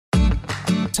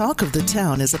Talk of the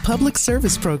Town is a public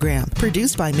service program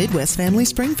produced by Midwest Family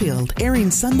Springfield,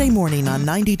 airing Sunday morning on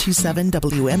 92.7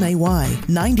 WMAY,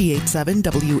 98.7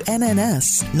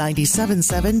 WNNS,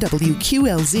 97.7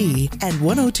 WQLZ, and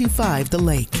 102.5 The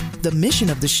Lake. The mission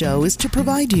of the show is to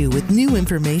provide you with new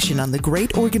information on the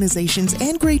great organizations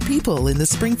and great people in the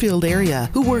Springfield area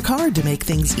who work hard to make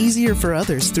things easier for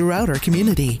others throughout our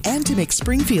community and to make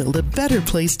Springfield a better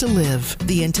place to live.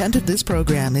 The intent of this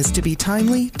program is to be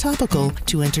timely, topical,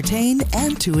 to entertain,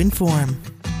 and to inform.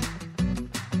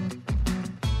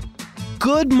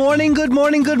 Good morning, good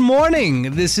morning, good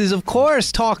morning. This is, of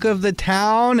course, Talk of the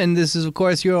Town, and this is, of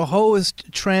course, your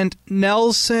host, Trent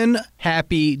Nelson.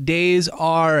 Happy days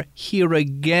are here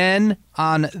again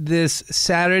on this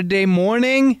Saturday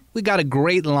morning. We got a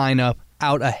great lineup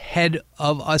out ahead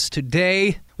of us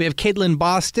today. We have Caitlin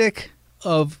Bostic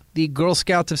of the Girl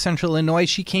Scouts of Central Illinois.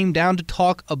 She came down to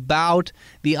talk about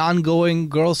the ongoing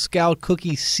Girl Scout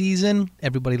cookie season.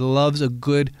 Everybody loves a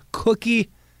good cookie,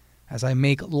 as I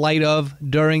make light of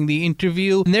during the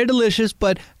interview. And they're delicious,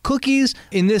 but cookies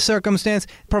in this circumstance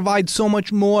provide so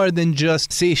much more than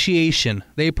just satiation.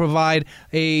 They provide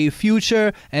a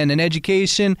future and an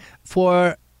education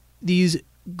for these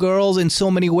girls in so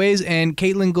many ways, and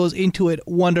Caitlin goes into it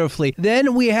wonderfully.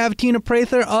 Then we have Tina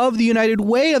Prather of the United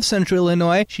Way of Central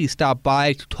Illinois. She stopped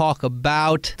by to talk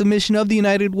about the mission of the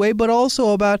United Way, but also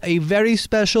about a very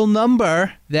special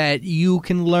number that you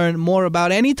can learn more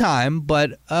about anytime,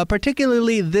 but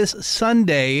particularly this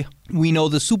Sunday. We know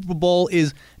the Super Bowl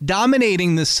is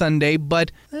dominating this Sunday,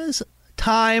 but there's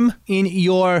time in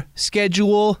your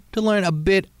schedule to learn a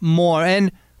bit more.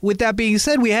 And with that being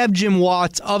said, we have Jim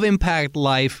Watts of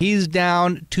ImpactLife. He's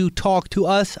down to talk to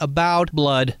us about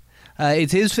blood.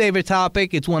 It's his favorite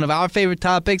topic. It's one of our favorite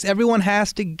topics. Everyone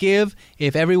has to give.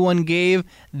 If everyone gave,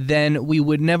 then we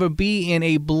would never be in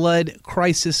a blood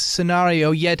crisis scenario,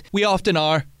 yet we often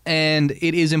are. And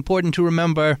it is important to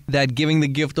remember that giving the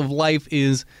gift of life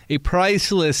is a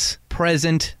priceless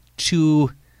present to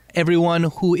everyone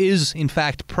who is, in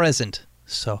fact, present.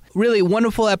 So, really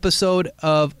wonderful episode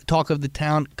of Talk of the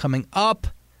Town coming up.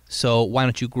 So, why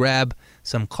don't you grab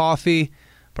some coffee,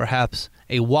 perhaps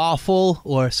a waffle,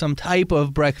 or some type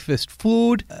of breakfast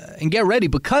food, and get ready,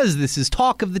 because this is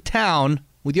Talk of the Town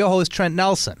with your host, Trent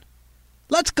Nelson.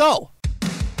 Let's go!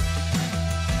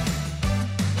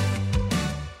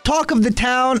 Talk of the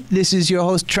Town. This is your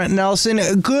host, Trent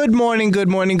Nelson. Good morning, good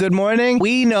morning, good morning.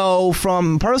 We know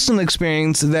from personal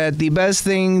experience that the best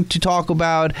thing to talk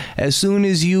about as soon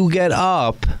as you get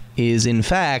up is, in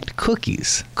fact,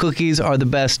 cookies. Cookies are the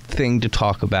best thing to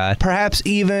talk about, perhaps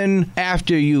even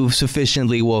after you've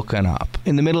sufficiently woken up.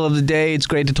 In the middle of the day, it's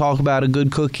great to talk about a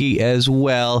good cookie as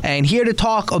well. And here to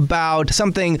talk about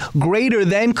something greater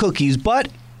than cookies, but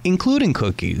including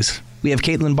cookies, we have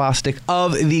Caitlin Bostic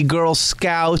of the Girl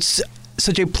Scouts.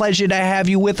 Such a pleasure to have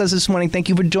you with us this morning. Thank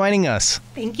you for joining us.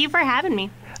 Thank you for having me.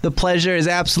 The pleasure is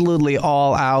absolutely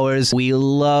all ours. We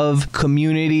love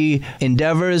community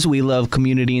endeavors. We love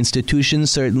community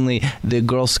institutions. Certainly, the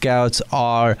Girl Scouts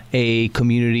are a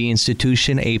community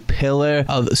institution, a pillar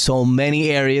of so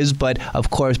many areas, but of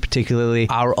course, particularly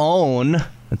our own.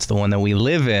 That's the one that we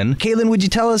live in. Caitlin, would you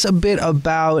tell us a bit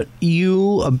about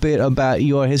you, a bit about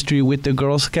your history with the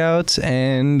Girl Scouts,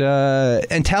 and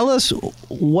tell us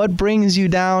what brings you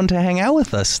down to hang out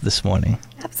with us this morning?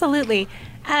 Absolutely.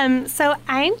 So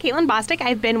I'm Caitlin Bostic.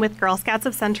 I've been with Girl Scouts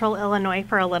of Central Illinois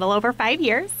for a little over 5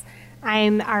 years.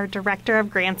 I'm our Director of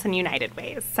Grants and United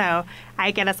Ways. So I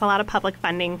get us a lot of public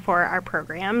funding for our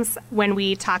programs. When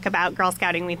we talk about Girl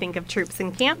Scouting, we think of troops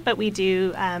in camp, but we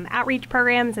do outreach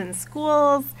programs in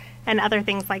schools and other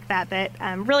things like that that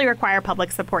really require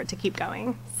public support to keep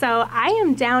going. So I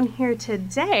am down here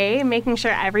today making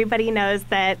sure everybody knows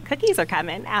that cookies are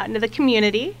coming out into the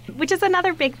community, which is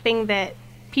another big thing that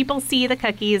people see the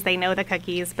cookies, they know the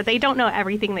cookies, but they don't know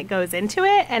everything that goes into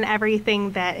it and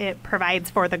everything that it provides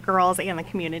for the girls and the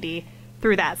community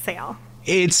through that sale.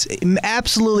 It's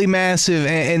absolutely massive,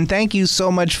 and thank you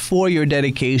so much for your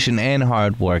dedication and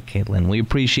hard work, Caitlin. We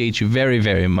appreciate you very,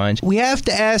 very much. We have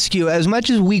to ask you, as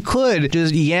much as we could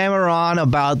just yammer on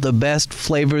about the best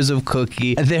flavors of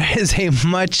cookie, there is a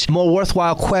much more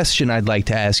worthwhile question I'd like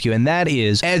to ask you, and that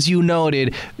is, as you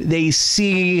noted, they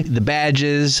see the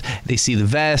badges, they see the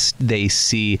vest, they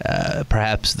see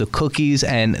perhaps the cookies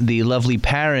and the lovely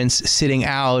parents sitting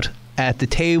out at the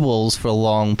tables for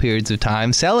long periods of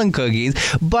time selling cookies.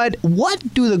 But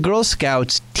what do the Girl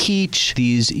Scouts teach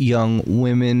these young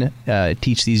women,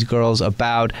 teach these girls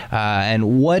about,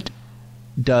 and what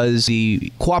does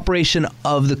the cooperation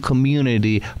of the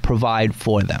community provide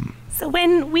for them? So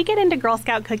when we get into Girl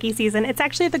Scout cookie season, it's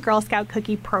actually the Girl Scout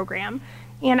cookie program.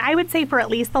 And I would say for at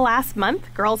least the last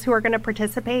month, girls who are going to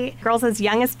participate, girls as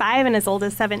young as 5 and as old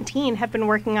as 17, have been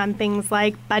working on things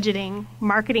like budgeting,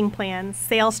 marketing plans,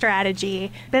 sales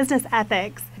strategy, business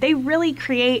ethics. They really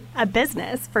create a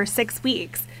business for 6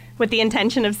 weeks with the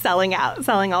intention of selling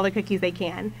all the cookies they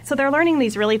can. So they're learning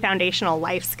these really foundational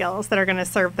life skills that are going to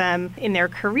serve them in their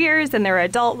careers and their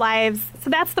adult lives. So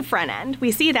that's the front end.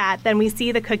 We see that, then we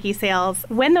see the cookie sales.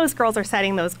 When those girls are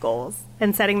setting those goals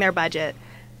and setting their budget,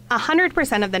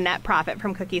 100% of the net profit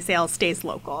from cookie sales stays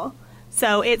local.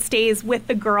 So it stays with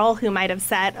the girl who might have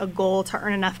set a goal to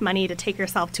earn enough money to take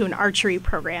herself to an archery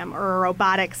program or a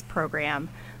robotics program,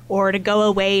 or to go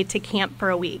away to camp for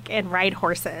a week and ride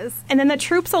horses. And then the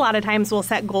troops a lot of times will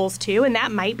set goals too, and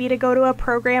that might be to go to a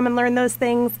program and learn those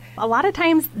things. A lot of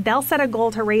times they'll set a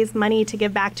goal to raise money to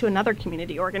give back to another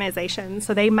community organization.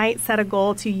 So they might set a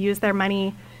goal to use their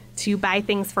money to buy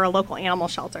things for a local animal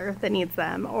shelter that needs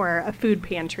them, or a food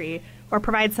pantry, or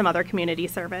provide some other community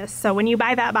service. So when you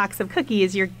buy that box of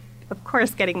cookies, you're of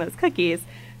course getting those cookies,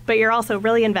 but you're also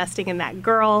really investing in that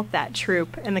girl, that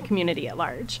troop, and the community at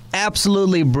large.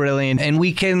 Absolutely brilliant. And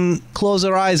we can close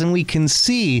our eyes and we can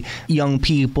see young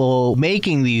people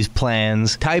making these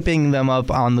plans, typing them up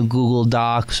on the Google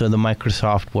Docs or the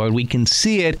Microsoft Word. We can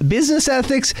see it. Business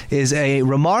ethics is a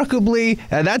remarkably,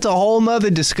 that's a whole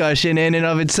nother discussion in and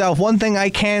of itself. One thing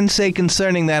I can say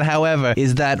concerning that, however,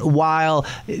 is that while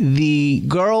the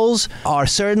girls are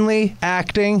certainly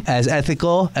acting as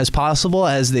ethical as possible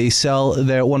as they sell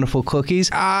their wonderful cookies,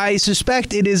 I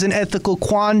suspect it is an ethical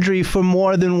quandary for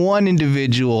more than one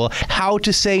individual how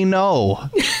to say no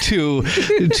to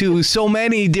so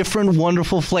many different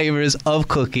wonderful flavors of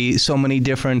cookie, so many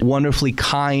different wonderfully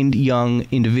kind young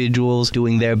individuals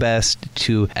doing their best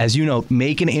to, as you know,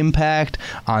 make an impact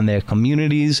on their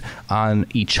communities, on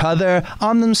each other,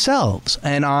 on themselves,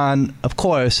 and on, of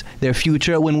course, their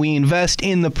future. When we invest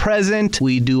in the present,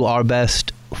 we do our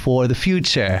best for the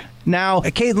future. Now,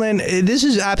 Caitlin, this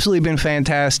has absolutely been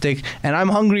fantastic, and I'm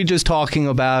hungry just talking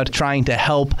about trying to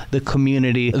help the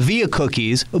community via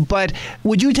cookies. But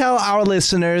would you tell our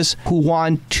listeners who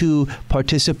want to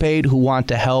participate, who want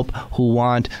to help, who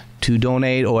want to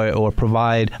donate or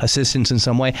provide assistance in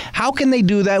some way, how can they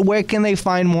do that? Where can they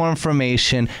find more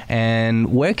information?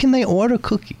 And where can they order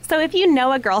cookies? So if you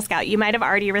know a Girl Scout, you might have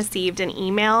already received an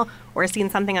email or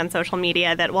seen something on social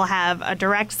media that will have a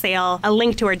direct sale, a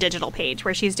link to her digital page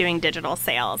where she's doing digital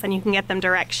sales. And you can get them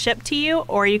direct shipped to you,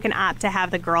 or you can opt to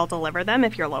have the girl deliver them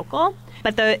if you're local.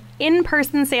 But the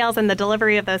in-person sales and the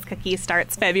delivery of those cookies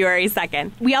starts February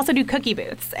 2nd. We also do cookie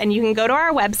booths, and you can go to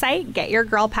our website,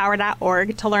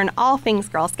 getyourgirlpower.org, to learn all things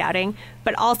Girl Scouting.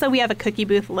 But also we have a cookie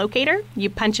booth locator. You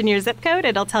punch in your zip code,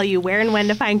 it'll tell you where and when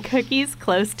to find cookies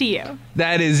close to you.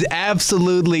 That is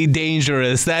absolutely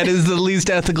dangerous. That is the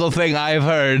least ethical thing I've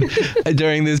heard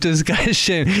during this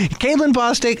discussion. Caitlin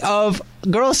Bostic of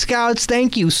Girl Scouts,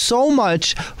 thank you so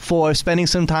much for spending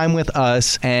some time with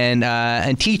us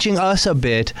and teaching us a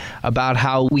bit about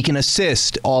how we can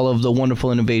assist all of the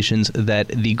wonderful innovations that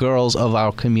the girls of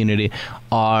our community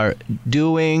are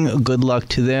doing. Good luck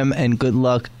to them and good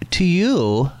luck to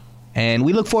you. And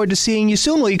we look forward to seeing you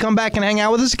soon. Will you come back and hang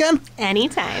out with us again?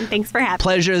 Anytime. Thanks for having me.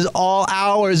 Pleasure is all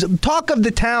ours. Talk of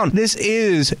the town. This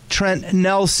is Trent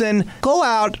Nelson. Go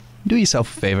out, do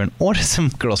yourself a favor, and order some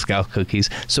Girl Scout cookies.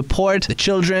 Support the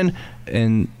children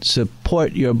and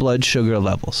support your blood sugar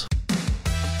levels.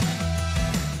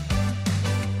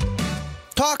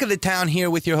 Talk of the Town here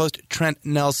with your host, Trent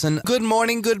Nelson. Good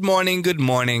morning, good morning, good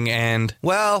morning. And,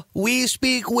 well, we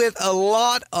speak with a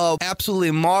lot of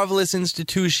absolutely marvelous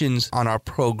institutions on our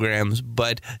programs,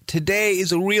 but today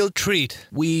is a real treat.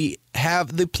 We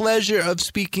have the pleasure of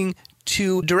speaking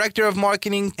to Director of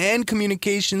Marketing and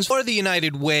Communications for the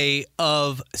United Way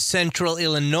of Central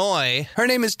Illinois. Her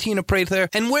name is Tina Prather,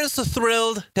 and we're so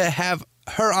thrilled to have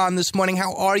her on this morning.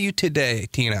 How are you today,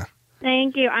 Tina?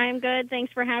 Thank you. I'm good.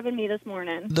 Thanks for having me this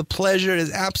morning. The pleasure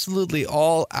is absolutely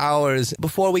all ours.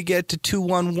 Before we get to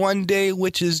 211 Day,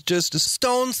 which is just a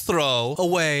stone's throw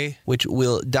away, which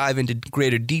we'll dive into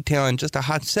greater detail in just a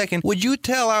hot second, would you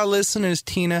tell our listeners,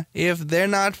 Tina, if they're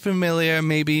not familiar,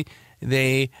 maybe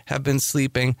they have been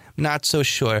sleeping, not so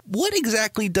sure, what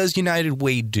exactly does United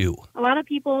Way do? A lot of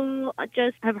people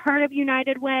just have heard of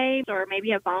United Way or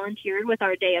maybe have volunteered with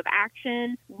our Day of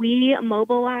Action. We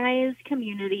mobilize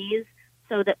communities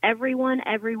so that everyone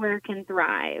everywhere can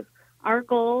thrive. Our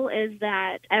goal is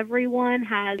that everyone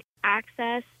has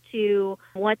access to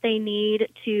what they need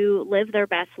to live their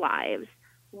best lives.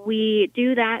 We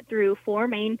do that through 4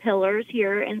 main pillars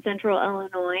here in Central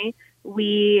Illinois.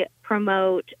 We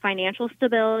promote financial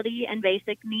stability and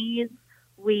basic needs.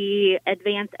 We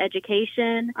advance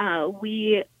education.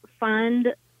 We fund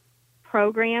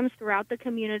programs throughout the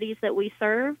communities that we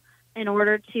serve in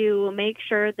order to make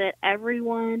sure that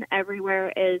everyone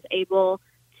everywhere is able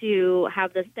to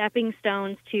have the stepping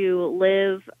stones to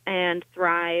live and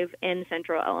thrive in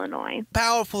Central Illinois.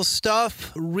 Powerful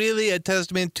stuff. Really a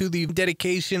testament to the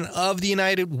dedication of the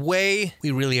United Way.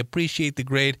 We really appreciate the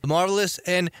great, marvelous,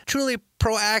 and truly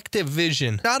proactive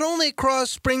vision, not only across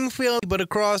Springfield, but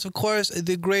across, of course,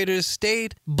 the greater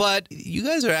state. But you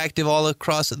guys are active all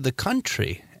across the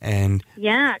country. And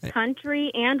yeah, country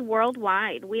and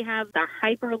worldwide. We have the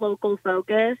hyper-local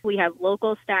focus. We have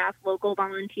local staff, local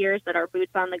volunteers that are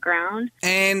boots on the ground.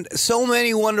 And so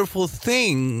many wonderful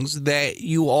things that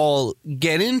you all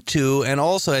get into and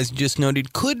also, as you just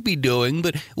noted, could be doing.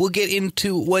 But we'll get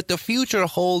into what the future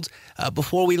holds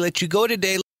before we let you go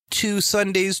today. To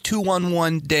Sunday's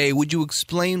 211 Day. Would you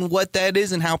explain what that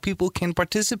is and how people can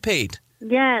participate?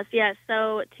 Yes.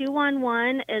 So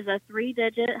 211 is a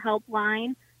 3-digit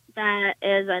helpline that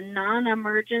is a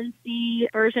non-emergency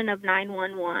version of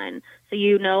 911. So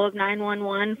you know of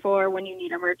 911 for when you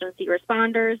need emergency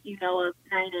responders. You know of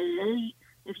 988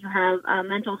 if you have a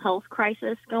mental health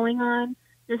crisis going on.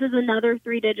 This is another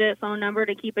 3-digit phone number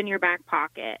to keep in your back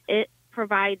pocket. It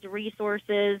provides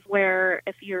resources where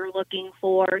if you're looking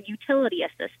for utility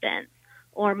assistance,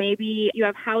 or maybe you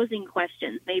have housing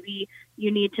questions, maybe you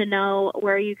need to know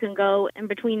where you can go in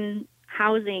between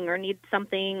housing or need some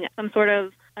sort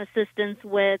of assistance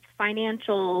with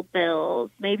financial bills.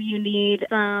 Maybe you need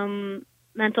some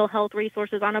mental health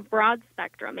resources on a broad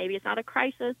spectrum. Maybe it's not a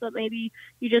crisis, but maybe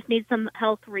you just need some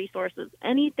health resources.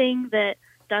 Anything that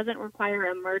doesn't require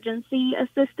emergency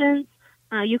assistance,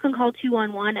 you can call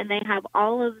 211, and they have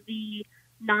all of the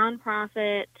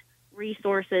nonprofit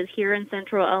resources here in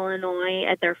Central Illinois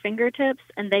at their fingertips,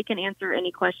 and they can answer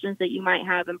any questions that you might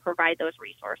have and provide those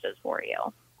resources for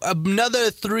you. Another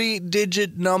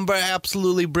 3-digit number,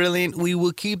 absolutely brilliant. We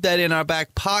will keep that in our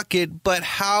back pocket, but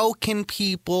how can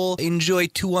people enjoy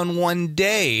 211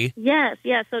 Day? Yes.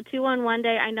 So 211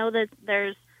 Day, I know that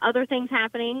there's other things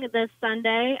happening this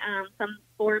Sunday, some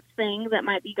sports things that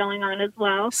might be going on as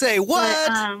well. Say what?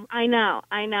 But, I know.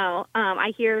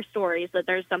 I hear stories that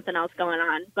there's something else going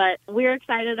on, but we're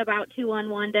excited about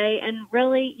 211 Day, and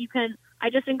really I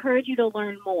just encourage you to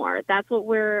learn more. That's what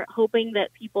we're hoping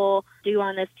that people do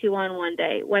on this 211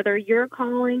 Day, whether you're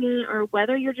calling it or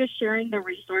whether you're just sharing the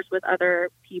resource with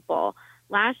other people.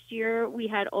 Last year, we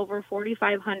had over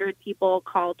 4,500 people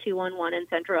call 211 in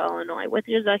Central Illinois, which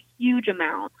is a huge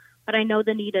amount, but I know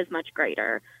the need is much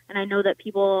greater, and I know that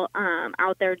people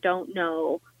out there don't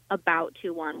know about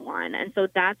 211, and so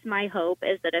that's my hope,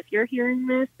 is that if you're hearing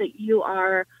this, that you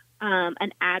are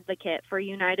an advocate for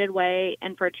United Way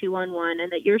and for 211,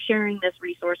 and that you're sharing this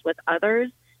resource with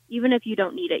others, even if you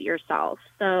don't need it yourself.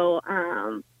 So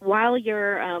while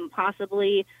you're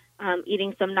possibly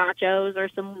eating some nachos or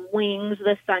some wings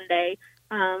this Sunday,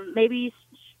 maybe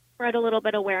spread a little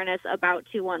bit of awareness about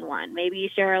 211.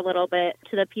 Maybe share a little bit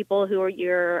to the people who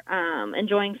you're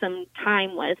enjoying some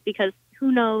time with, because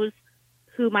who knows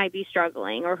who might be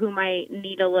struggling or who might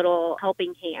need a little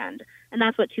helping hand. And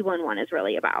that's what 211 is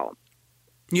really about.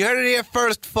 You heard it here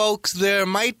first, folks. There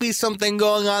might be something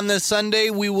going on this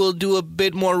Sunday. We will do a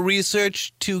bit more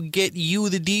research to get you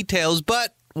the details,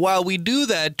 but while we do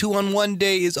that, 211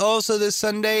 Day is also this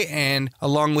Sunday, and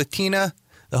along with Tina,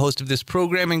 the host of this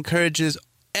program, encourages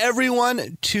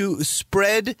everyone to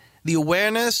spread the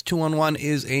awareness. 211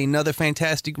 is another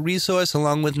fantastic resource,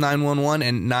 along with 911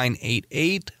 and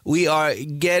 988. We are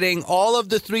getting all of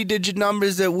the 3-digit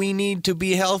numbers that we need to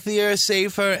be healthier,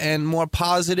 safer, and more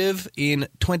positive in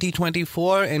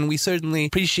 2024, and we certainly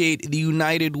appreciate the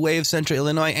United Way of Central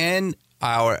Illinois and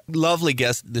our lovely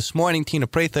guest this morning, Tina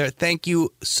Prather. Thank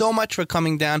you so much for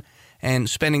coming down and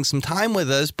spending some time with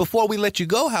us. Before we let you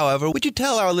go, however, would you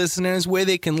tell our listeners where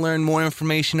they can learn more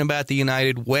information about the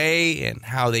United Way and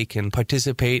how they can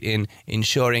participate in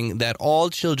ensuring that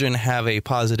all children have a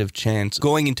positive chance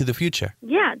going into the future?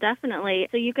 Yeah, definitely.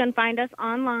 So you can find us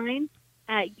online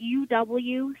at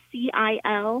uwcil.org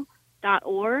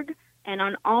and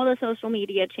on all the social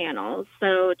media channels.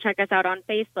 So check us out on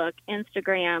Facebook,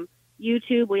 Instagram,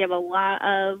 YouTube. We have a lot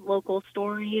of local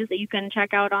stories that you can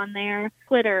check out on there.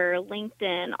 Twitter,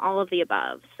 LinkedIn, all of the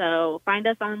above. So find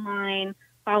us online,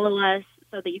 follow us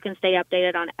so that you can stay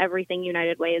updated on everything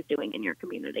United Way is doing in your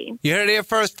community. You heard it here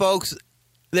first, folks.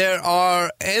 There are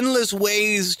endless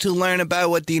ways to learn about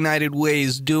what the United Way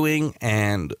is doing,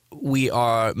 and we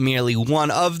are merely one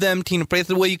of them. Tina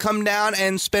Prather, will you come down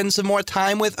and spend some more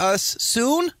time with us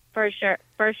soon? For sure.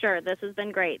 For sure. This has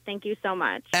been great. Thank you so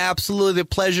much. Absolutely. The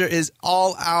pleasure is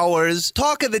all ours.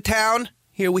 Talk of the town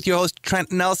here with your host,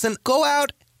 Trent Nelson. Go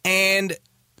out and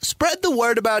spread the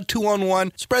word about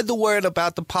 2-on-1. Spread the word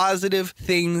about the positive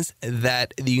things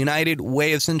that the United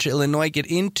Way of Central Illinois get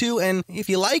into. And if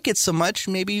you like it so much,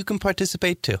 maybe you can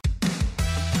participate too.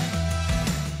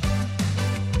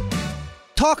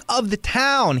 Talk of the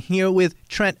town here with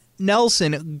Trent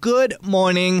Nelson. Good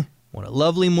morning. What a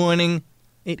lovely morning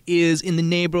it is in the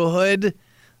neighborhood.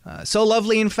 So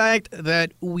lovely, in fact,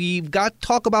 that we've got to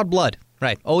talk about blood.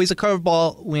 Right. Always a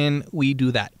curveball when we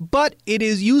do that. But it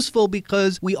is useful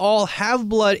because we all have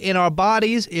blood in our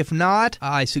bodies. If not,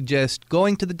 I suggest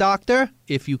going to the doctor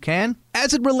if you can.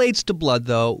 As it relates to blood,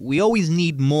 though, we always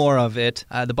need more of it.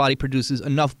 The body produces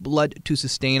enough blood to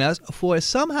sustain us. For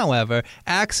some, however,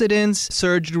 accidents,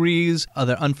 surgeries,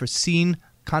 other unforeseen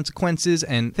consequences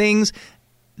and things,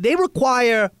 they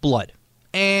require blood.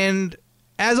 And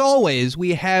as always,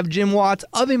 we have Jim Watts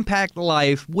of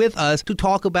ImpactLife with us to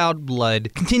talk about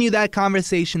blood. Continue that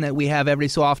conversation that we have every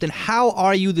so often. How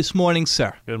are you this morning,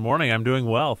 sir? Good morning. I'm doing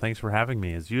well. Thanks for having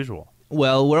me, as usual.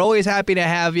 Well, we're always happy to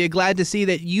have you. Glad to see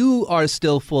that you are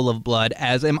still full of blood,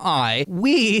 as am I.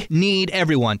 We need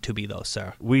everyone to be, though,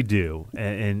 sir. We do.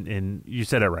 And you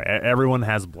said it right. Everyone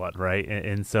has blood, right?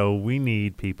 And so we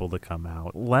need people to come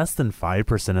out. Less than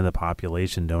 5% of the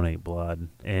population donate blood.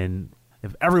 And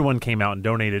if everyone came out and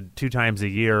donated 2 times a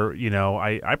year,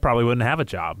 I probably wouldn't have a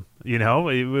job,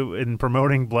 in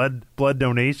promoting blood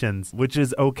donations, which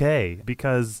is okay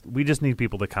because we just need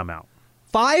people to come out.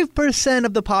 5%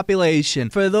 of the population.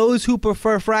 For those who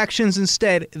prefer fractions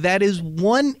instead, that is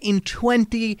 1 in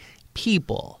 20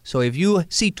 people. So if you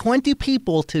see 20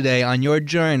 people today on your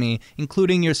journey,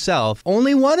 including yourself,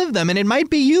 only one of them, and it might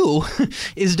be you,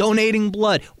 is donating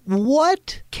blood.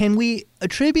 What can we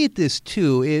attribute this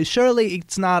to? Surely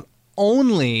it's not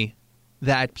only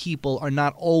that people are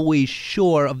not always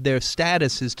sure of their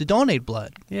statuses to donate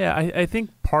blood. Yeah, I think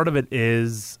part of it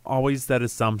is always that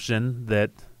assumption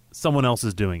that someone else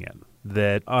is doing it.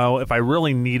 That, if I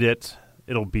really need it,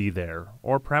 it'll be there.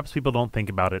 Or perhaps people don't think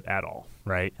about it at all,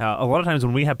 right? A lot of times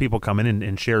when we have people come in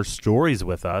and share stories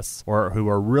with us or who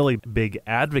are really big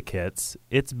advocates,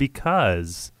 it's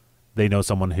because they know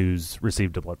someone who's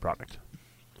received a blood product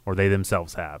or they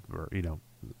themselves have, or,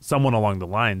 someone along the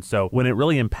line. So when it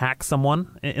really impacts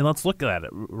someone, and let's look at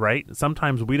it, right?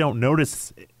 Sometimes we don't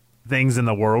notice things in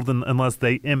the world unless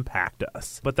they impact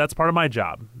us. But that's part of my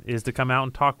job, is to come out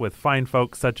and talk with fine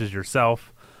folks such as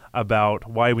yourself about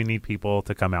why we need people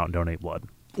to come out and donate blood.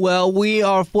 Well, we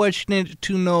are fortunate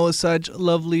to know such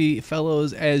lovely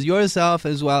fellows as yourself,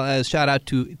 as well as shout out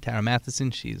to Tara Matheson.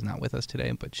 She's not with us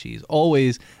today, but she's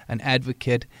always an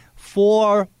advocate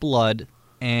for blood.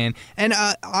 And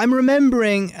I'm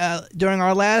remembering during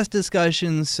our last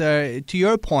discussions, to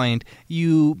your point,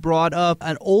 you brought up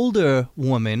an older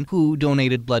woman who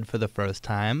donated blood for the first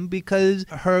time because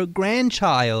her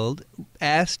grandchild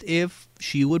asked if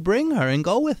she would bring her and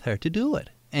go with her to do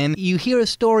it. And you hear a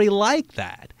story like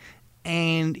that,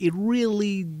 and it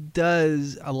really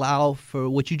does allow for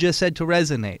what you just said to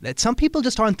resonate, that some people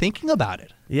just aren't thinking about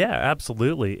it. Yeah,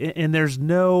 absolutely. And there's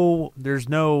no,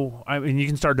 I mean, you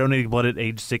can start donating blood at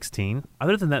age 16.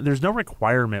 Other than that, there's no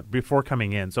requirement before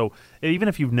coming in. So even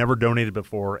if you've never donated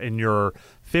before and you're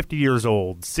 50 years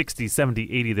old, 60,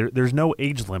 70, 80, there's no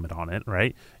age limit on it,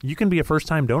 right? You can be a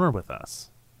first-time donor with us.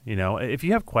 If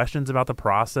you have questions about the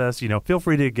process, feel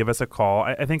free to give us a call.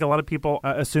 I think a lot of people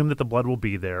assume that the blood will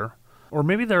be there, or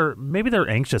maybe they're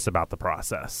anxious about the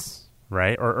process,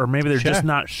 right? Or maybe they're just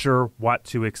not sure what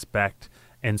to expect,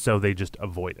 and so they just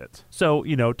avoid it. So,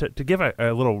 to give a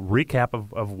little recap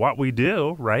of what we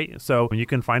do, right? So you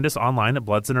can find us online at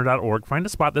bloodcenter.org. Find a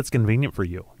spot that's convenient for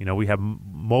you. We have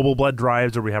mobile blood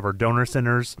drives, or we have our donor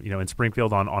centers, in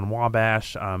Springfield on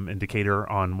Wabash, in Decatur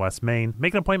on West Main.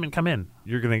 Make an appointment, come in.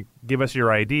 You're going to give us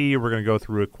your ID. We're going to go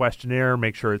through a questionnaire,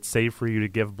 make sure it's safe for you to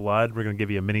give blood. We're going to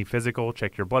give you a mini physical,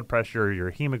 check your blood pressure,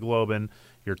 your hemoglobin,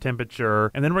 your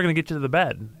temperature, and then we're going to get you to the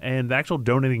bed. And the actual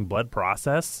donating blood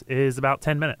process is about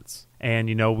 10 minutes. And,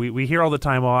 we hear all the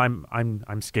time, well,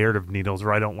 I'm scared of needles,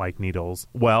 or I don't like needles.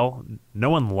 Well,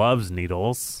 no one loves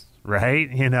needles, right?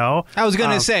 I was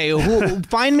going to say,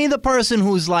 find me the person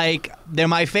who's like, they're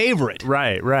my favorite.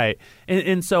 Right.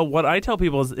 And so what I tell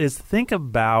people is think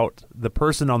about the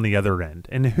person on the other end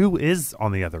and who is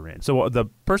on the other end. So the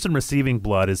person receiving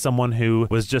blood is someone who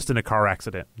was just in a car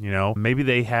accident. Maybe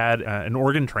they had an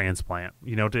organ transplant.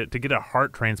 To get a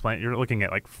heart transplant, you're looking at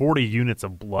like 40 units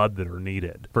of blood that are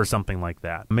needed for something like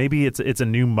that. Maybe it's a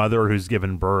new mother who's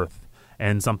given birth,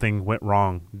 and something went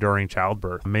wrong during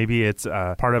childbirth. Maybe it's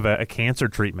part of a cancer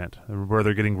treatment where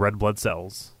they're getting red blood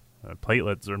cells,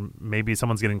 platelets, or maybe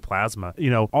someone's getting plasma.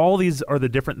 All these are the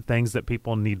different things that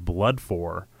people need blood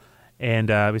for. And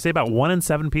we say about 1 in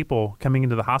 7 people coming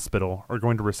into the hospital are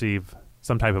going to receive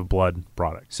some type of blood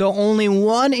product. So only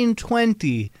 1 in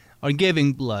 20 are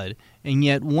giving blood, and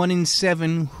yet 1 in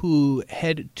 7 who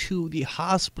head to the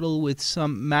hospital with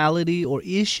some malady or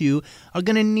issue are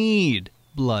going to need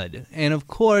blood. And of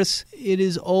course, it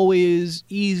is always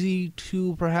easy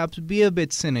to perhaps be a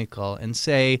bit cynical and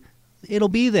say, it'll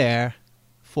be there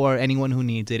for anyone who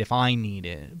needs it if I need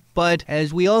it. But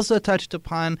as we also touched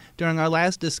upon during our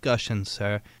last discussion,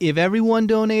 sir, if everyone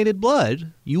donated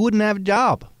blood, you wouldn't have a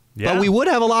job. Yeah. But we would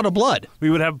have a lot of blood. We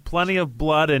would have plenty of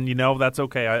blood, and, that's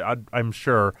okay. I'm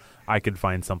sure I could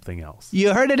find something else.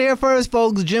 You heard it here first,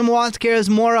 folks. Jim Watts cares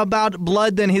more about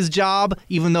blood than his job,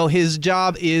 even though his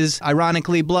job is,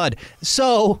 ironically, blood.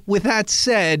 So, with that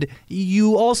said,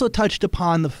 you also touched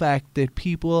upon the fact that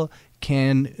people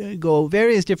can go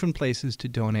various different places to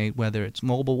donate, whether it's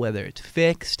mobile, whether it's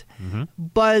fixed. Mm-hmm.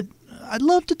 But I'd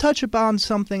love to touch upon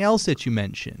something else that you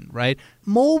mentioned, right?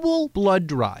 Mobile blood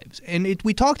drives. And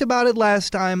we talked about it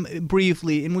last time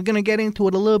briefly, and we're going to get into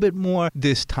it a little bit more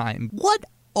this time. What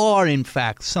are, in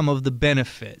fact, some of the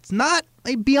benefits? Not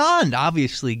beyond,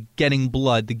 obviously, getting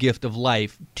blood, the gift of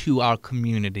life, to our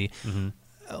community. Mm-hmm.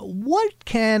 What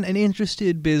can an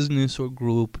interested business or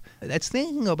group that's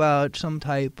thinking about some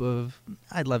type of,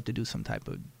 I'd love to do some type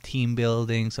of team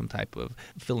building, some type of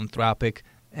philanthropic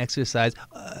exercise,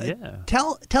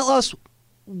 tell us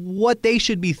what they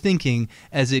should be thinking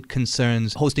as it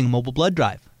concerns hosting a mobile blood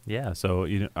drive? Yeah, so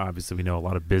obviously we know a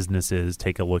lot of businesses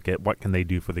take a look at what can they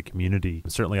do for the community.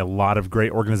 Certainly a lot of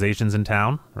great organizations in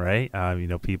town, right?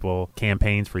 People,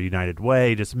 campaigns for United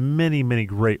Way, just many, many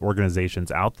great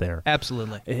organizations out there.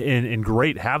 Absolutely. And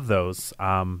great have those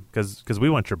because we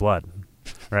want your blood,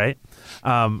 right?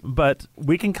 But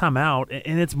we can come out,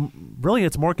 and it's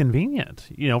more convenient,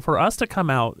 for us to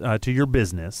come out to your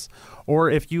business. Or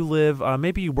if you live,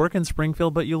 maybe you work in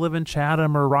Springfield, but you live in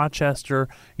Chatham or Rochester,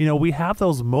 we have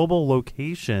those mobile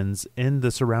locations in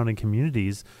the surrounding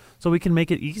communities, so we can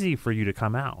make it easy for you to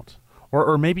come out.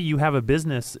 Or maybe you have a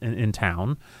business in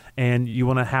town and you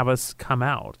want to have us come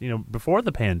out. Before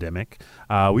the pandemic,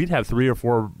 we'd have 3 or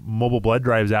 4 mobile blood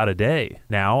drives out a day.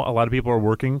 Now, a lot of people are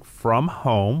working from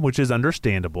home, which is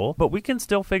understandable, but we can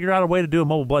still figure out a way to do a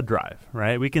mobile blood drive,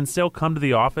 right? We can still come to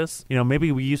the office.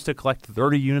 Maybe we used to collect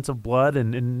 30 units of blood,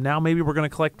 and now maybe we're going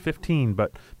to collect 15,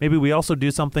 but maybe we also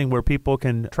do something where people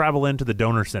can travel into the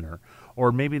donor center.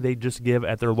 Or maybe they just give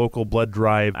at their local blood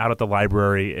drive out at the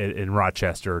library in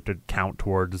Rochester to count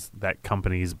towards that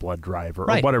company's blood drive or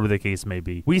whatever the case may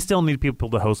be. We still need people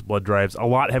to host blood drives. A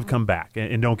lot have come back.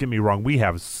 And don't get me wrong, we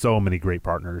have so many great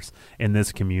partners in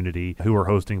this community who are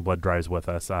hosting blood drives with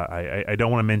us. I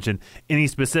don't want to mention any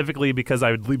specifically because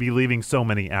I would be leaving so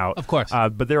many out. Of course.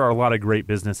 But there are a lot of great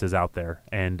businesses out there.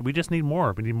 And we just need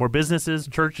more. We need more businesses,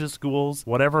 churches, schools,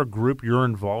 whatever group you're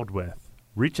involved with.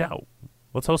 Reach out.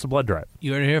 Let's host a blood drive.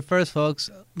 You heard it here first, folks.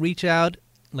 Reach out.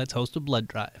 Let's host a blood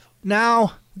drive. Now,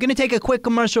 we're going to take a quick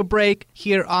commercial break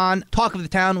here on Talk of the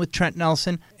Town with Trent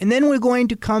Nelson. And then we're going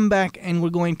to come back and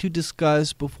we're going to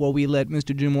discuss, before we let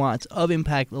Mr. Jim Watts of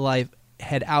ImpactLife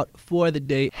head out for the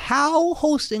day, how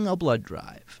hosting a blood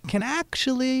drive can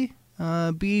actually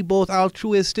be both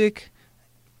altruistic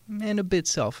and a bit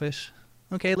selfish.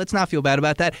 Okay, let's not feel bad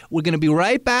about that. We're going to be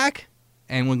right back.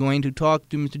 And we're going to talk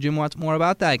to Mr. Jim Watts more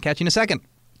about that. Catch you in a second.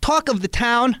 Talk of the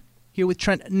Town here with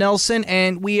Trent Nelson.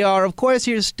 And we are, of course,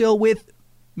 here still with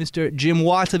Mr. Jim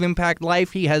Watts of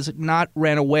ImpactLife. He has not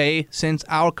ran away since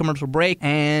our commercial break.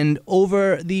 And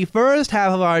over the first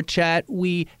half of our chat,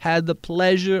 we had the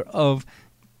pleasure of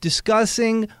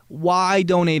discussing why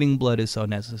donating blood is so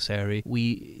necessary.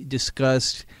 We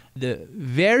discussed the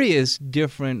various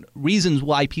different reasons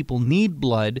why people need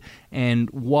blood and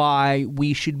why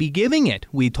we should be giving it.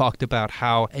 We talked about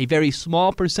how a very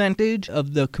small percentage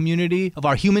of the community, of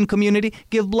our human community,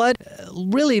 give blood.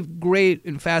 Really great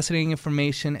and fascinating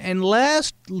information. And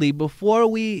lastly, before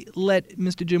we let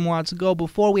Mr. Jim Watts go,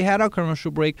 before we had our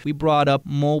commercial break, we brought up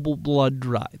mobile blood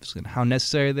drives and how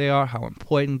necessary they are, how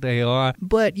important they are.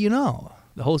 But,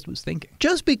 the host was thinking,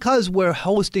 just because we're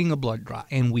hosting a blood drive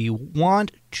and we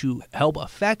want to help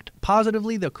affect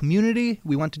positively the community.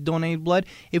 We want to donate blood.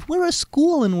 If we're a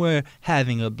school and we're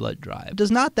having a blood drive,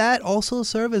 does not that also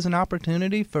serve as an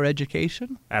opportunity for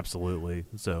education? Absolutely.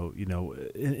 So,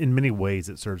 in many ways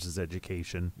it serves as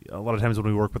education. A lot of times when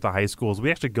we work with the high schools,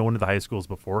 we actually go into the high schools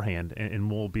beforehand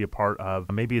and we'll be a part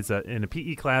of, maybe it's in a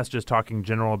PE class just talking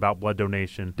general about blood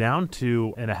donation, down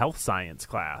to in a health science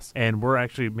class. And we're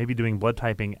actually maybe doing blood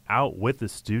typing out with the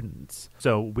students.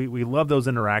 So we love those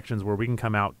interactions where we can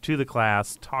come out to the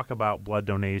class, talk about blood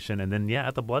donation, and then,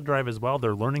 at the blood drive as well,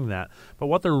 they're learning that. But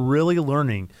what they're really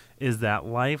learning is that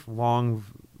lifelong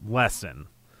lesson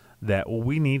that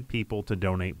we need people to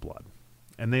donate blood.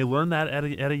 And they learn that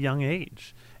at a young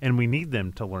age. And we need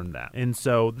them to learn that. And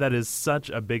so that is such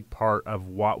a big part of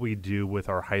what we do with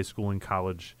our high school and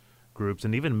college groups,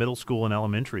 and even middle school and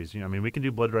elementaries. We can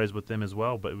do blood drives with them as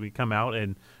well, but we come out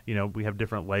and, we have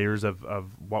different layers of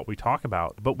what we talk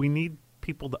about. But we need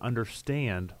people to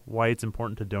understand why it's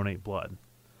important to donate blood.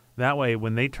 That way,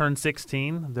 when they turn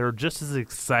 16, they're just as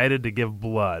excited to give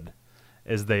blood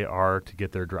as they are to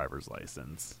get their driver's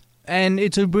license. And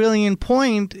it's a brilliant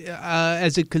point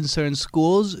as it concerns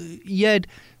schools, yet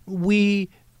we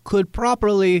could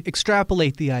properly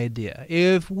extrapolate the idea.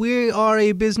 If we are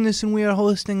a business and we are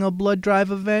hosting a blood drive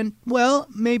event, well,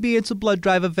 maybe it's a blood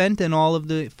drive event and all of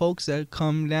the folks that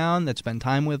come down, that spend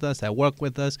time with us, that work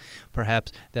with us,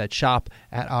 perhaps that shop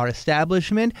at our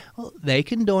establishment, well, they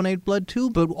can donate blood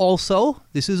too. But also,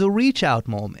 this is a reach out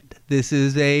moment. This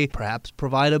is perhaps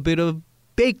provide a bit of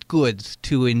baked goods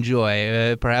to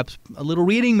enjoy, perhaps a little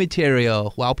reading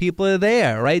material while people are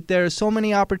there, right? There are so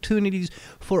many opportunities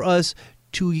for us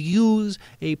to use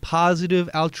a positive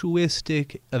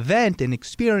altruistic event and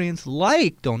experience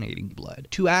like donating blood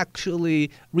to actually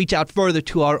reach out further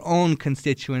to our own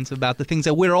constituents about the things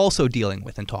that we're also dealing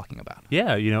with and talking about.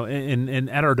 Yeah, and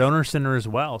at our donor center as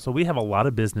well. So we have a lot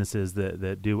of businesses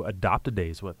that do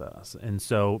adopt-a-days with us. And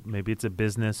so maybe it's a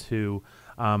business who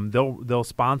they'll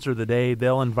sponsor the day,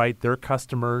 they'll invite their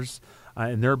customers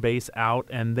and their base out,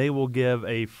 and they will give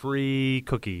a free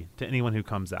cookie to anyone who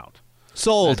comes out.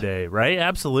 Sold. A day, right?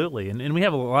 Absolutely. And we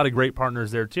have a lot of great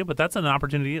partners there too, but that's an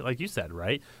opportunity, like you said,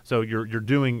 right? So you're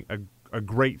doing a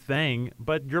great thing,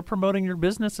 but you're promoting your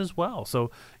business as well. So,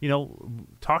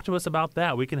 talk to us about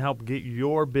that. We can help get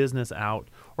your business out.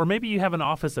 Or maybe you have an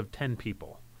office of 10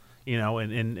 people,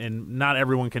 and not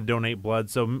everyone can donate blood,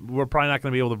 so we're probably not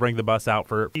going to be able to bring the bus out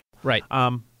for Right.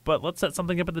 But let's set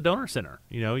something up at the donor center.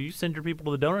 You send your people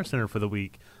to the donor center for the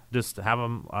week. Just have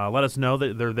them let us know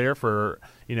that they're there for,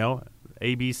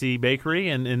 ABC Bakery,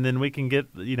 and then we can get,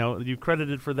 you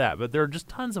credited for that. But there are just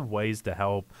tons of ways to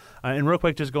help. And real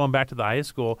quick, just going back to the high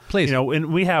school. Please.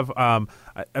 And we have, I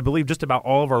believe just about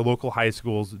all of our local high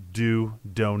schools do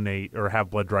donate or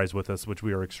have blood drives with us, which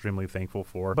we are extremely thankful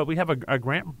for. But we have a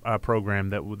grant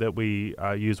program that we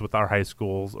use with our high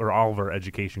schools, or all of our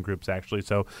education groups, actually.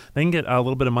 So they can get a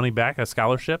little bit of money back, a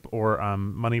scholarship, or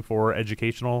money for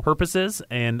educational purposes.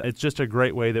 And it's just a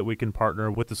great way that we can partner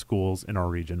with the schools in our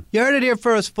region. You heard it here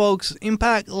first, folks.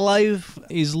 ImpactLife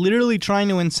is literally trying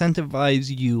to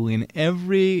incentivize you in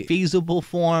every feasible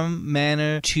form,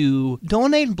 manner to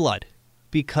donate blood.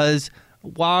 Because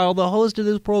while the host of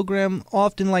this program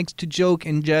often likes to joke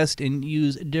and jest and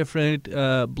use different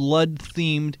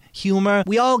blood-themed humor,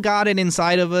 we all got it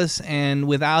inside of us, and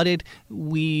without it,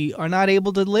 we are not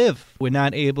able to live. We're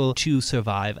not able to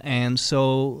survive. And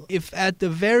so if at the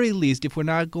very least, if we're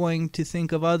not going to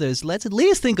think of others, let's at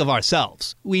least think of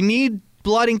ourselves. We need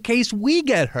blood in case we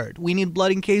get hurt. We need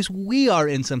blood in case we are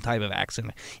in some type of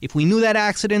accident. If we knew that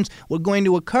accidents were going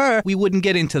to occur, we wouldn't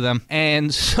get into them.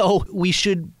 And so we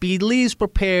should be at least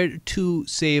prepared to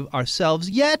save ourselves.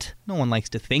 Yet, no one likes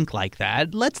to think like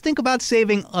that. Let's think about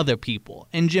saving other people.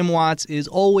 And Jim Watts is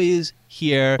always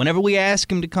here. Whenever we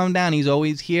ask him to come down, he's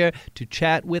always here to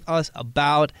chat with us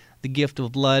about the gift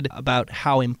of blood, about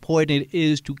how important it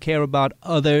is to care about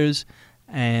others,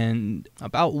 and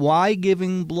about why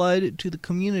giving blood to the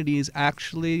community is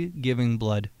actually giving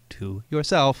blood to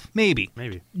yourself. Maybe.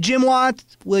 Jim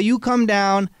Watts, will you come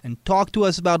down and talk to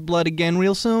us about blood again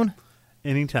real soon?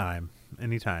 Anytime.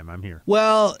 I'm here.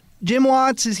 Well, Jim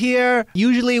Watts is here.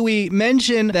 Usually we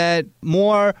mention that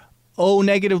more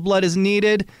O-negative blood is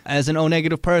needed. As an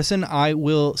O-negative person, I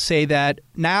will say that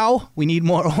now we need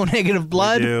more O-negative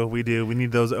blood. We do. We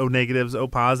need those O-negatives,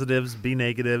 O-positives,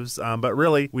 B-negatives. But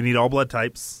really, we need all blood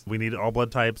types. We need all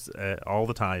blood types all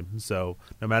the time. So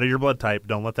no matter your blood type,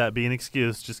 don't let that be an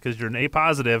excuse. Just because you're an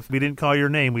A-positive, we didn't call your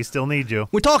name, we still need you.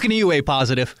 We're talking to you,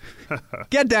 A-positive.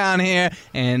 Get down here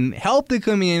and help the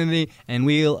community, and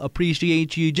we'll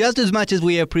appreciate you just as much as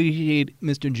we appreciate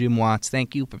Mr. Jim Watts.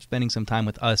 Thank you for spending some time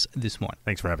with us this morning.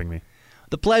 Thanks for having me.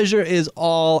 The pleasure is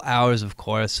all ours, of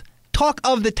course. Talk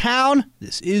of the town.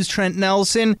 This is Trent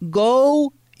Nelson.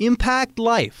 Go impact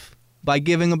life by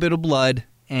giving a bit of blood.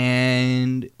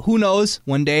 And who knows,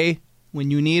 one day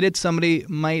when you need it, somebody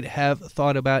might have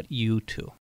thought about you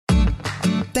too.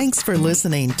 Thanks for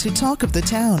listening to Talk of the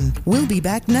Town. We'll be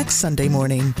back next Sunday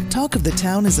morning. Talk of the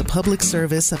Town is a public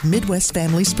service of Midwest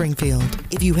Family Springfield.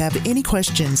 If you have any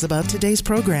questions about today's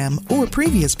program or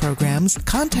previous programs,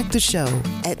 contact the show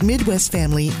at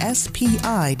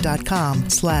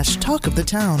MidwestFamilySPI.com/Talk of the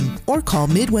Town or call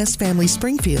Midwest Family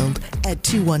Springfield at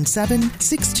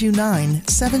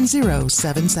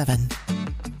 217-629-7077.